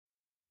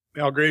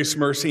May all grace,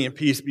 mercy, and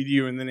peace be to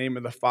you in the name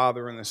of the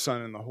Father, and the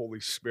Son, and the Holy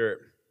Spirit.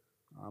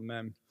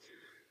 Amen.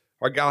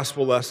 Our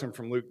gospel lesson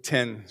from Luke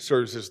 10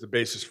 serves as the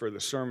basis for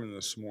the sermon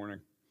this morning.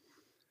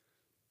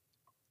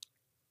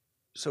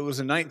 So it was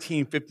a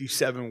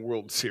 1957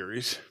 World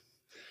Series.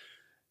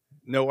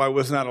 No, I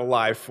was not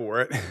alive for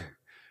it,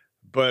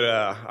 but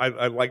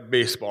I like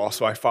baseball,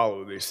 so I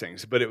follow these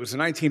things. But it was a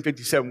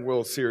 1957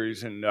 World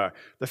Series, and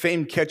the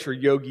famed catcher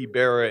Yogi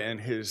Berra and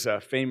his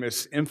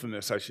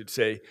infamous, I should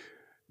say,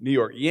 New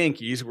York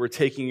Yankees were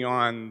taking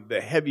on the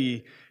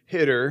heavy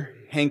hitter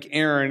Hank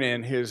Aaron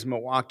and his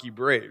Milwaukee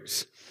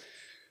Braves.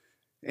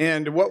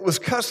 And what was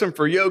custom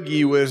for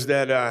Yogi was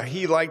that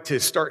he liked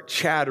to start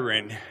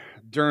chattering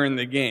during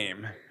the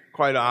game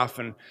quite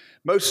often.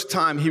 Most of the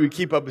time, he would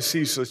keep up a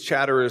ceaseless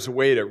chatter as a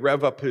way to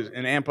rev up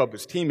and amp up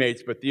his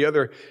teammates. But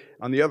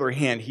on the other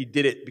hand, he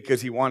did it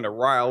because he wanted to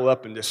rile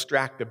up and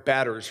distract the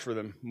batters for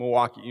the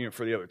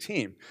for the other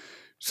team.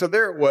 So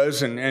there it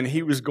was, and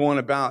he was going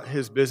about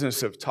his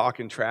business of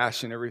talking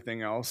trash and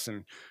everything else,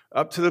 and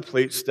up to the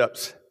plate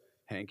steps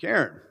Hank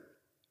Aaron.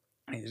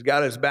 He's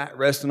got his bat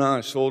resting on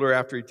his shoulder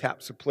after he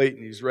taps the plate,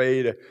 and he's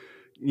ready to,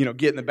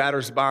 get in the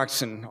batter's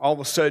box, and all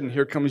of a sudden,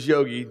 here comes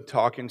Yogi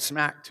talking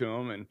smack to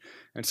him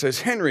and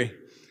says, "Henry,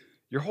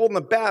 you're holding the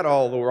bat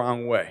all the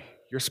wrong way.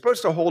 You're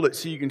supposed to hold it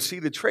so you can see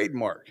the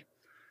trademark."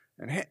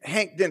 And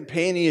Hank didn't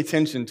pay any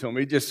attention to him.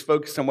 He just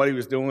focused on what he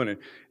was doing. And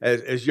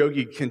as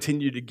Yogi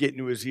continued to get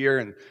into his ear,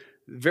 and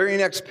the very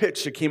next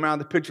pitch that came out of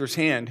the pitcher's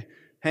hand,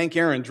 Hank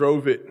Aaron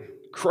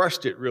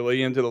crushed it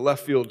really, into the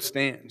left field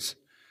stands.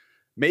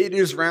 Made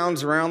his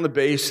rounds around the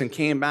base and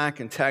came back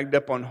and tagged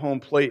up on home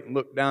plate and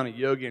looked down at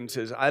Yogi and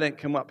says, "I didn't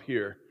come up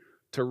here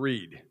to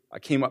read. I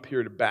came up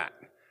here to bat."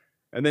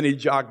 And then he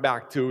jogged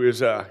back to his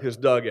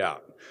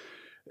dugout.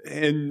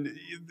 And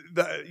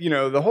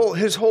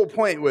his whole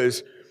point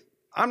was,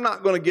 I'm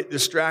not going to get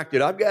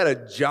distracted. I've got a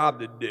job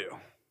to do.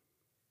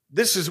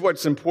 This is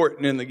what's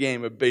important in the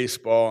game of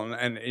baseball,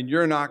 and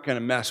you're not going to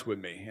mess with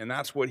me. And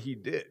that's what he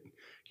did.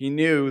 He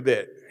knew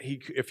that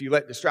if he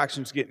let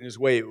distractions get in his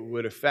way, it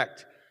would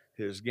affect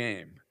his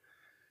game.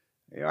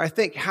 I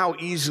think how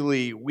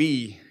easily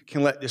we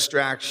can let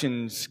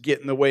distractions get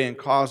in the way and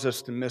cause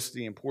us to miss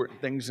the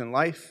important things in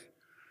life.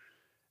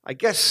 I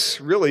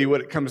guess really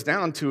what it comes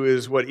down to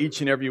is what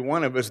each and every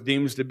one of us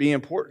deems to be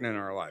important in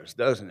our lives,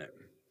 doesn't it?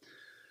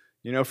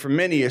 For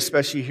many,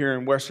 especially here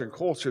in Western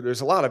culture, there's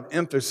a lot of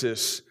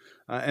emphasis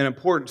and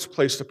importance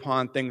placed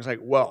upon things like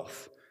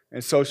wealth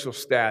and social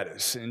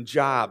status and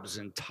jobs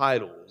and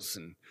titles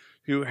and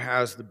who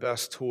has the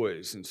best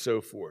toys and so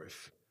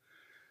forth.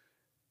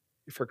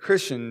 For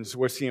Christians,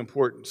 what's the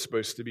importance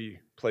supposed to be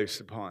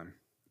placed upon?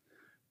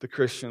 The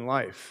Christian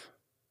life.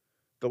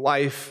 The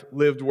life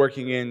lived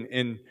working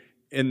in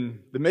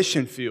the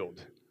mission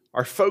field.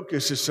 Our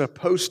focus is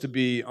supposed to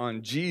be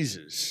on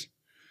Jesus.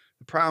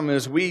 The problem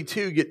is we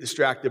too get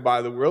distracted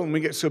by the world, and we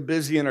get so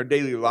busy in our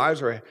daily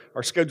lives, our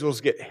schedules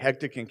get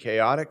hectic and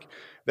chaotic,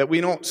 that we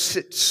don't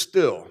sit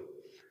still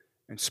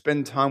and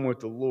spend time with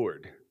the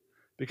Lord.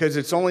 Because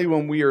it's only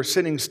when we are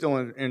sitting still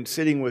and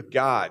sitting with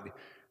God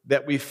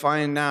that we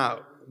find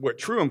out what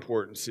true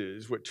importance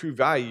is, what true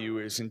value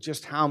is, and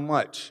just how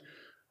much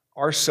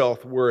our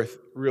self-worth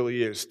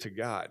really is to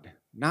God.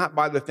 Not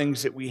by the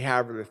things that we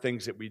have or the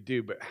things that we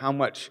do, but how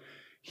much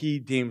He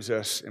deems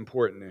us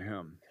important to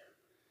Him.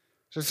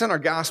 So it's in our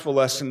gospel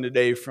lesson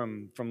today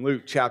from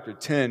Luke chapter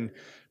 10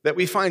 that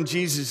we find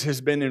Jesus has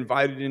been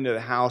invited into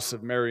the house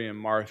of Mary and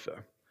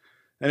Martha.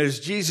 And as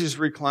Jesus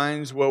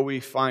reclines,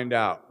 we find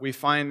out. We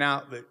find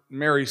out that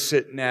Mary's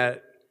sitting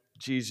at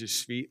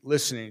Jesus' feet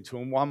listening to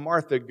Him while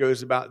Martha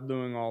goes about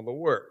doing all the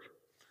work.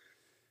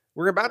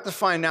 We're about to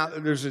find out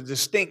that there's a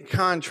distinct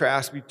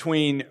contrast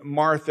between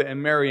Martha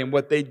and Mary and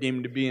what they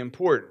deem to be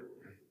important.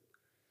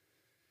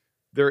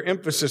 Their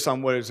emphasis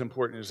on what is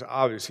important is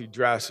obviously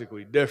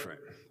drastically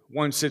different.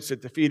 One sits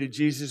at the feet of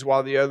Jesus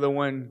while the other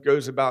one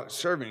goes about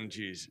serving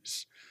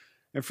Jesus.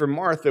 And for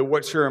Martha,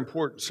 what's her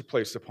importance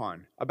placed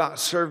upon? About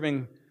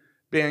serving,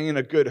 being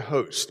a good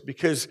host,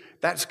 because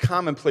that's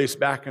commonplace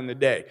back in the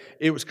day.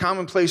 It was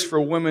commonplace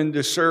for women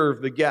to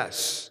serve the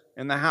guests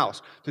in the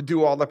house, to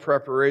do all the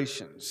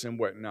preparations and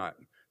whatnot.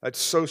 That's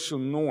social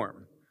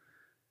norm.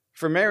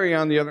 For Mary,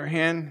 on the other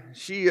hand,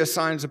 she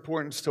assigns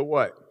importance to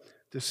what?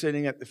 To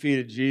sitting at the feet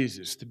of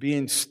Jesus, to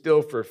being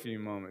still for a few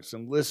moments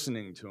and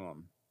listening to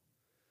Him.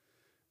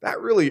 That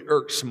really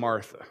irks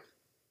Martha.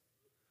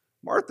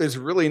 Martha's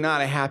really not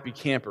a happy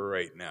camper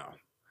right now.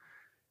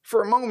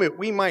 For a moment,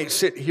 we might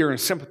sit here and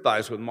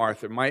sympathize with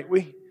Martha, might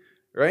we?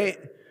 Right?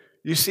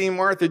 You see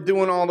Martha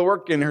doing all the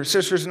work and her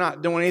sister's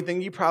not doing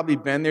anything. You've probably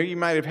been there. You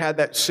might have had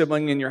that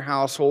sibling in your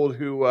household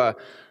who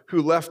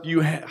left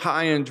you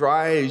high and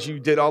dry as you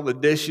did all the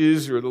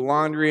dishes or the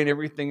laundry and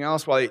everything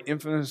else while they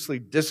infamously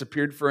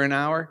disappeared for an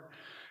hour.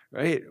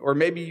 Right? Or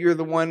maybe you're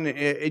the one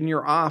in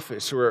your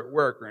office or at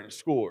work or in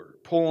school or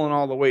pulling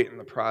all the weight in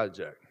the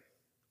project.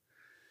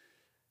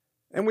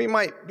 And we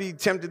might be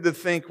tempted to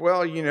think,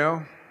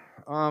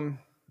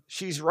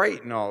 she's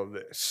right in all of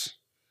this.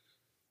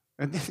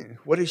 And then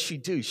what does she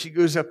do? She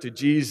goes up to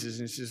Jesus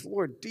and says,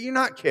 Lord, do you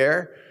not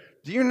care?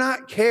 Do you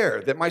not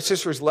care that my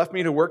sister has left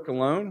me to work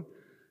alone?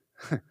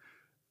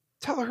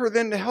 Tell her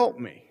then to help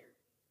me.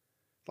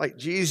 Like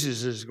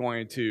Jesus is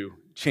going to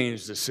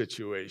change the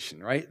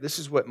situation, right? This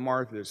is what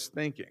Martha's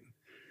thinking.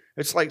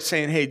 It's like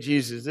saying, hey,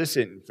 Jesus, this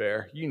isn't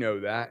fair. You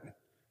know that.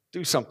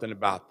 Do something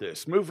about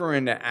this. Move her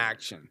into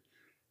action.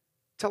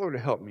 Tell her to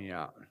help me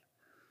out.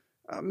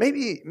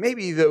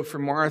 Maybe, though, for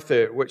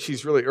Martha, what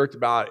she's really irked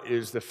about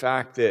is the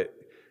fact that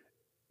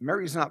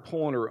Mary's not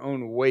pulling her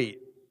own weight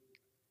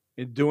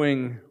in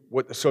doing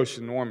what the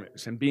social norm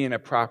is and being a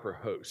proper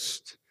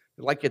host.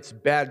 Like it's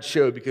bad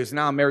show because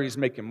now Mary's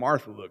making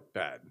Martha look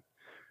bad.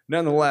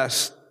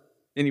 Nonetheless,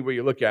 any way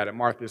you look at it,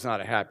 Martha's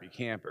not a happy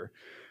camper.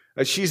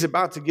 She's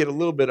about to get a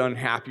little bit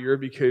unhappier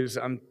because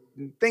I'm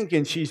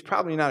thinking she's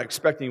probably not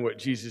expecting what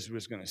Jesus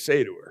was going to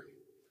say to her.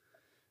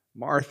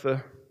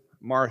 Martha,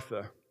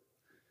 Martha,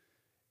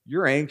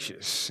 you're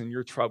anxious and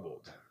you're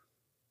troubled.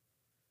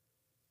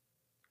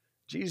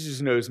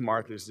 Jesus knows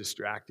Martha's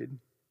distracted.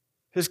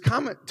 His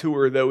comment to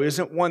her, though,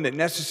 isn't one that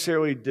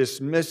necessarily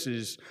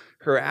dismisses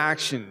her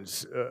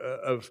actions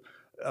of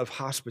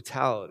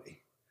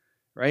hospitality,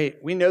 right?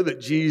 We know that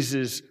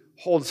Jesus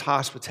holds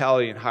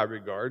hospitality in high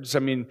regards. I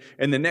mean,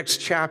 in the next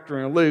chapter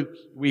in Luke,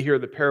 we hear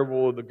the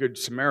parable of the Good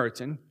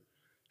Samaritan.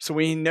 So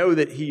we know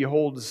that he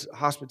holds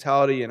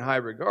hospitality in high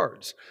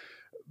regards.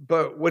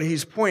 But what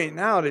he's pointing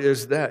out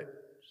is that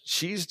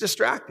she's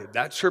distracted.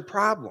 That's her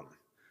problem,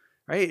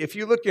 right? If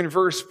you look in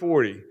verse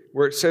 40,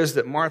 where it says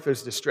that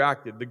Martha's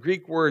distracted, the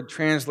Greek word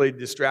translated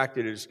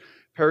distracted is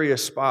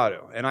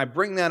periaspato. And I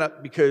bring that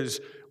up because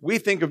we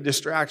think of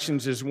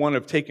distractions as one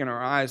of taking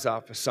our eyes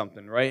off of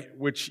something, right?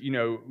 Which,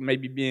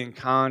 maybe being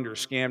conned or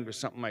scammed or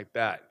something like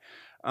that.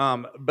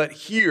 But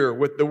here,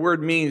 what the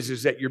word means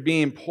is that you're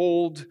being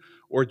pulled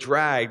or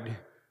dragged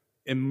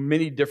in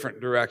many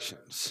different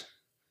directions.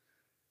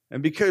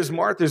 And because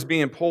Martha's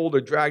being pulled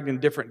or dragged in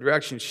different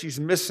directions, she's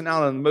missing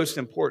out on the most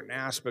important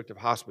aspect of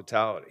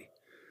hospitality.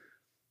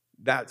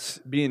 That's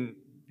being,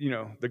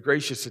 the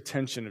gracious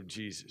attention of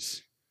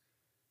Jesus.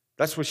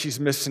 That's what she's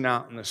missing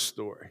out in this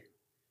story.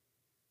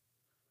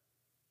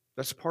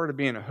 That's part of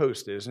being a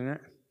host, isn't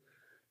it?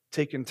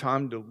 Taking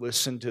time to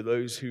listen to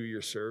those who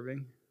you're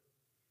serving.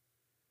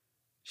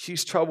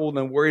 She's troubled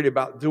and worried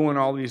about doing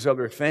all these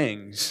other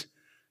things,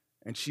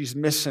 and she's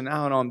missing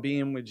out on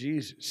being with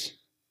Jesus.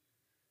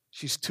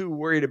 She's too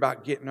worried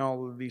about getting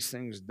all of these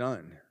things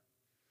done.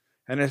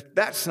 And if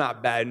that's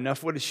not bad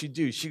enough, what does she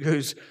do? She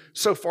goes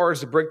so far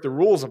as to break the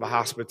rules of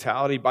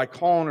hospitality by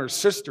calling her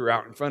sister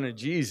out in front of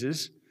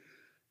Jesus,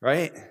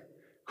 right?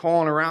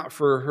 Calling her out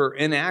for her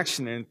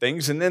inaction and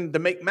things. And then to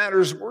make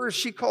matters worse,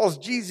 she calls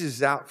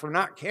Jesus out for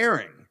not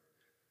caring.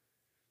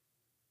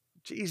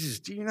 Jesus,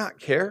 do you not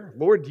care?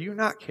 Lord, do you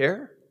not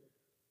care?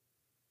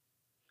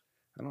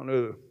 I don't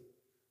know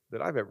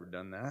that I've ever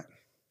done that.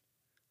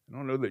 I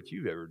don't know that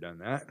you've ever done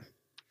that.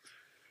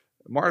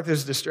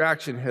 Martha's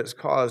distraction has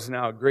caused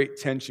now great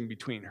tension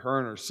between her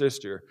and her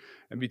sister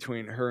and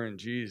between her and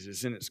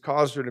Jesus. And it's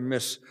caused her to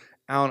miss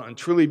out on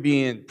truly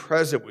being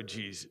present with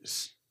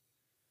Jesus.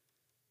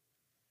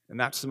 And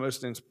that's the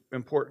most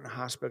important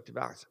aspect of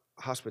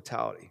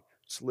hospitality.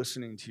 It's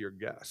listening to your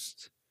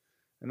guests.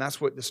 And that's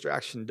what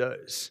distraction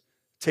does.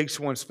 It takes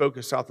one's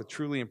focus off the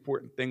truly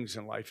important things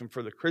in life. And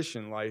for the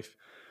Christian life,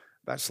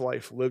 that's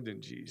life lived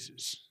in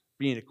Jesus.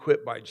 Being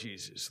equipped by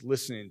Jesus,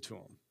 listening to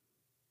him.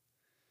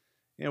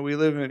 We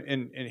live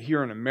in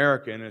here in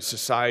America in a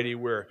society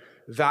where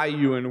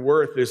value and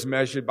worth is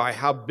measured by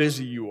how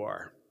busy you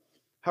are,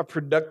 how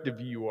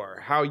productive you are,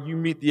 how you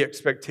meet the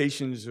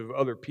expectations of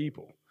other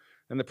people.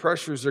 And the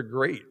pressures are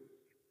great.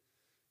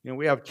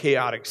 We have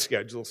chaotic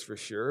schedules for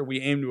sure.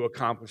 We aim to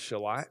accomplish a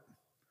lot.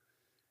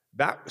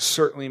 That was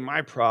certainly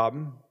my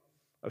problem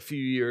a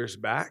few years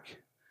back.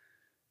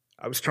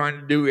 I was trying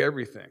to do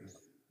everything.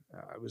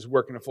 I was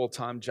working a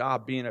full-time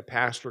job, being a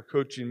pastor,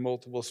 coaching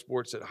multiple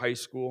sports at high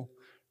school,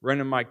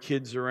 running my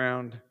kids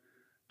around,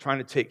 trying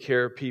to take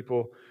care of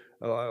people.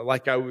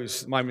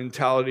 My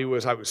mentality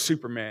was I was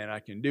Superman. I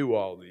can do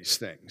all these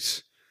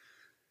things.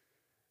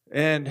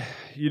 And,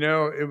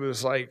 it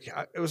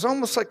was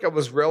almost like I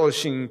was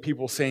relishing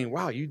people saying,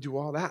 wow, you do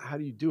all that? How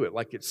do you do it?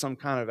 Like it's some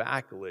kind of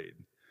accolade.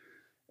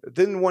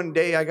 Then one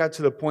day I got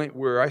to the point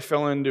where I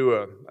fell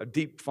into a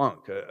deep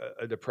funk,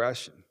 a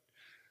depression.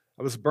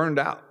 I was burned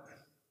out.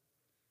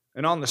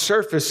 And on the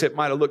surface, it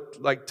might have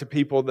looked like to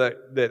people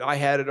that I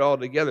had it all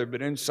together.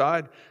 But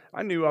inside,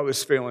 I knew I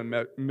was failing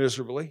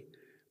miserably.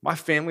 My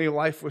family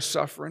life was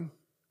suffering.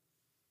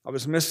 I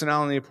was missing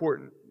out on the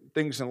important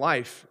things in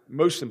life.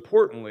 Most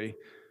importantly,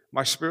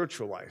 my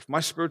spiritual life.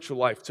 My spiritual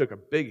life took a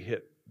big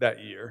hit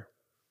that year.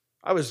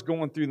 I was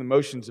going through the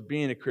motions of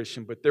being a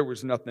Christian, but there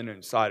was nothing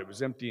inside. It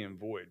was empty and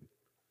void.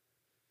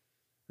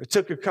 It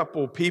took a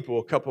couple of people,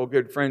 a couple of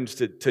good friends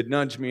to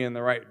nudge me in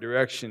the right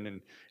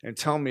direction and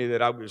tell me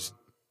that I was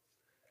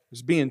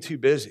being too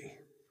busy.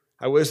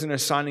 I wasn't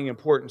assigning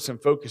importance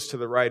and focus to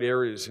the right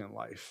areas in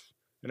life.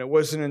 And it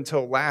wasn't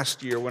until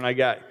last year when I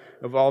got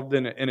involved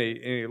in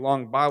a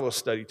long Bible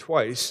study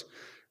twice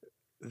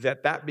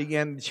that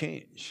began to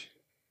change.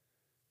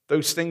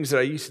 Those things that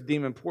I used to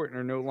deem important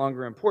are no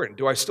longer important.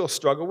 Do I still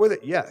struggle with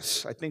it?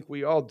 Yes, I think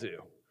we all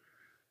do.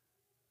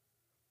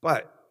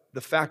 But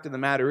the fact of the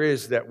matter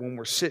is that when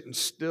we're sitting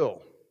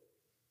still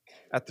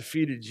at the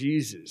feet of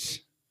Jesus,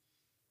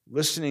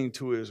 listening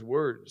to his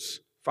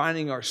words,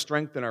 finding our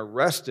strength and our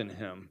rest in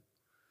him,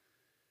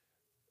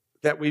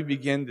 that we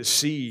begin to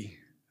see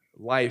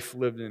life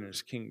lived in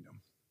his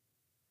kingdom.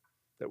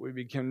 That we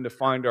begin to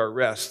find our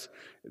rest.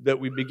 That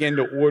we begin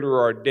to order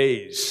our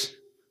days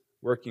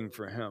working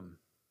for him.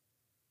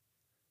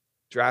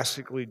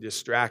 Drastically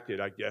distracted,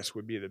 I guess,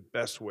 would be the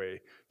best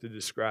way to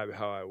describe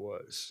how I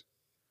was.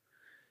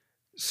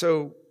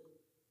 So,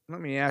 let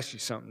me ask you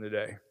something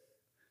today.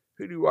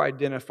 Who do I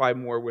identify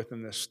more with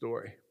in this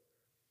story?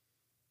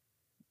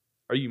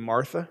 Are you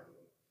Martha?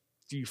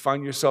 Do you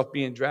find yourself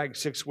being dragged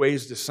 6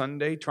 ways to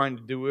Sunday, trying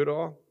to do it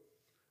all?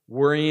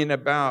 Worrying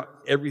about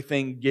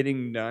everything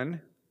getting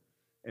done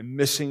and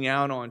missing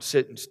out on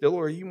sitting still?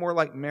 Or are you more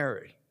like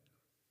Mary,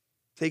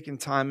 taking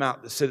time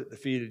out to sit at the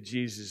feet of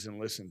Jesus and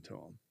listen to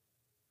him?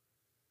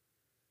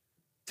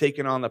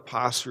 Taking on the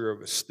posture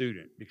of a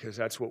student, because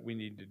that's what we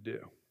need to do.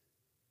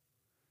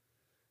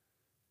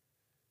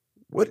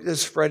 What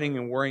does fretting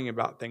and worrying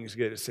about things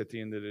get us at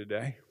the end of the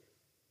day?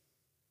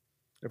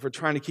 If we're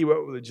trying to keep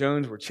up with the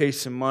Jones, we're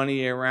chasing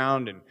money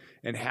around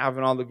and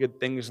having all the good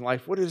things in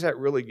life, what does that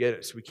really get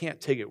us? We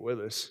can't take it with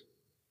us.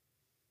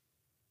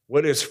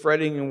 What does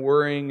fretting and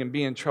worrying and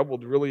being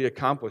troubled really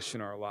accomplish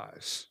in our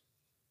lives?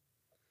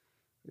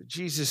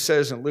 Jesus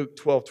says in Luke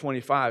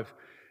 12:25,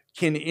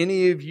 can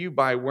any of you,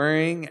 by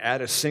worrying,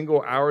 add a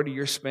single hour to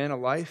your span of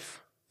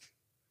life?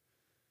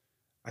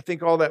 I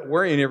think all that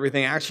worrying and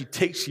everything actually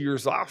takes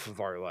years off of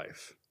our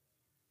life.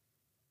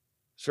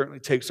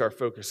 Certainly takes our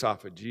focus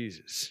off of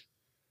Jesus.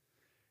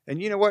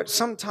 And you know what?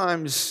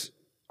 Sometimes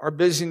our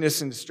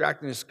busyness and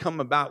distractedness come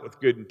about with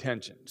good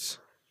intentions.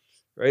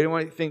 Right? I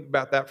want to think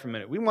about that for a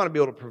minute. We want to be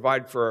able to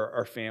provide for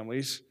our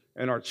families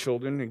and our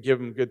children and give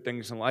them good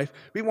things in life.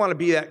 We want to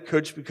be that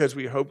coach because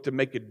we hope to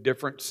make a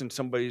difference in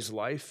somebody's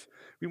life.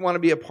 We want to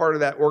be a part of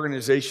that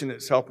organization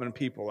that's helping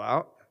people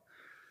out.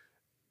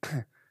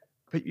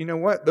 But you know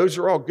what? Those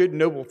are all good,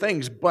 noble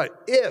things. But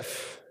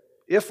if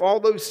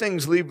all those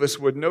things leave us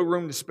with no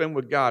room to spend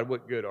with God,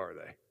 what good are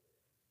they?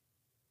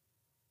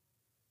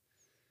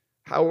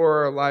 How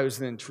are our lives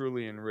then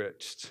truly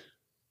enriched?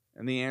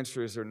 And the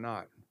answer is they're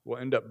not. We'll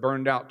end up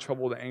burned out,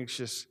 troubled,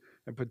 anxious,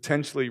 and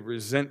potentially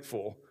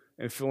resentful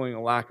and feeling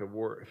a lack of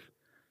worth.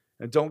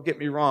 And don't get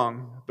me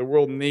wrong, the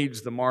world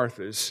needs the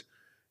Marthas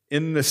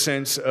in the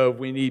sense of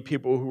we need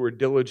people who are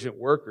diligent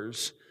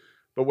workers.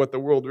 But what the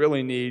world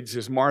really needs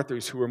is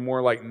Marthas who are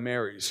more like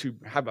Marys, who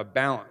have a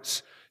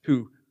balance,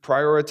 who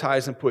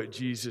prioritize and put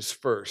Jesus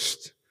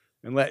first.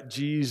 And let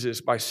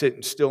Jesus, by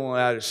sitting still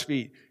at his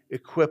feet,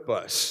 equip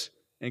us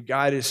and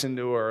guide us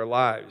into our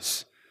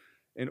lives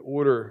and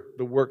order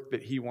the work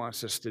that he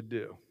wants us to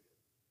do.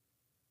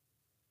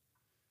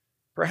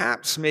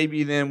 Perhaps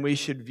maybe then we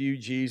should view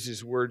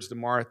Jesus' words to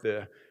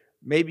Martha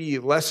maybe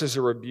less as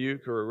a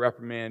rebuke or a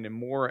reprimand and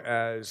more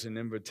as an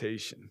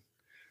invitation.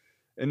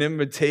 An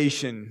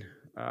invitation,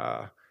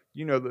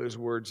 you know those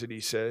words that he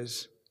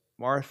says,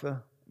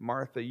 Martha,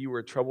 Martha, you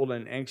are troubled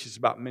and anxious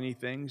about many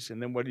things.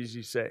 And then what does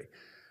he say?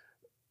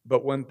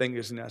 But one thing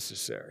is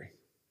necessary.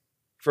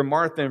 For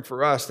Martha and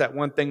for us, that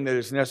one thing that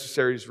is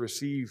necessary is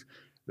receive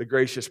the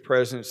gracious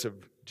presence of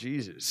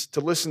Jesus,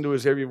 to listen to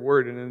his every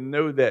word and to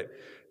know that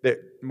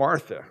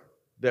Martha,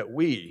 that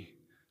we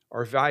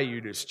are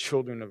valued as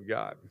children of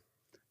God.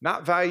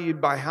 Not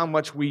valued by how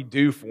much we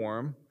do for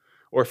him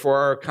or for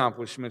our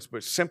accomplishments,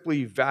 but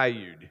simply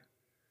valued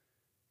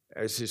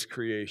as his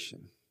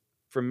creation.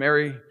 For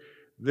Mary,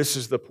 this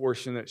is the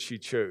portion that she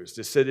chose,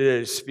 to sit at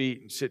his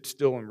feet and sit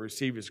still and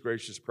receive his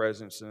gracious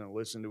presence and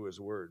listen to his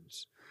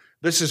words.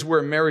 This is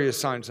where Mary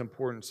assigns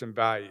importance and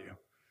value,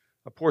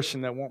 a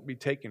portion that won't be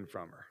taken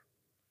from her.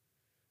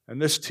 And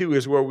this too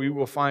is where we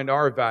will find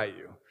our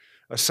value,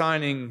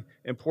 assigning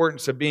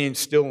importance of being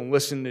still and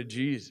listening to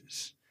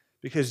Jesus.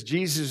 Because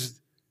Jesus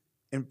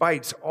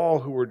invites all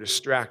who are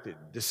distracted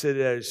to sit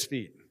at his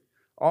feet,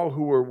 all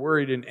who are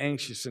worried and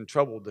anxious and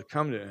troubled to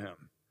come to him,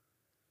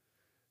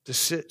 to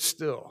sit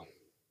still,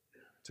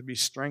 to be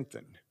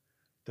strengthened,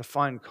 to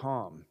find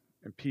calm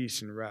and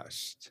peace and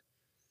rest.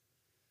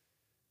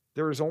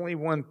 There is only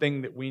one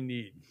thing that we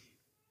need,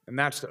 and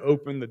that's to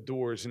open the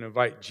doors and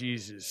invite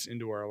Jesus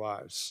into our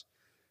lives.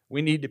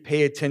 We need to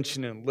pay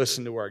attention and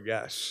listen to our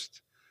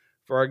guest,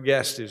 for our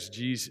guest is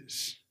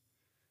Jesus,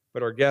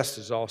 but our guest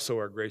is also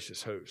our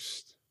gracious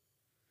host,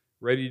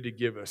 ready to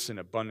give us an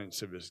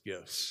abundance of his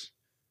gifts.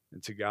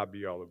 And to God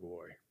be all the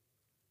glory.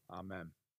 Amen.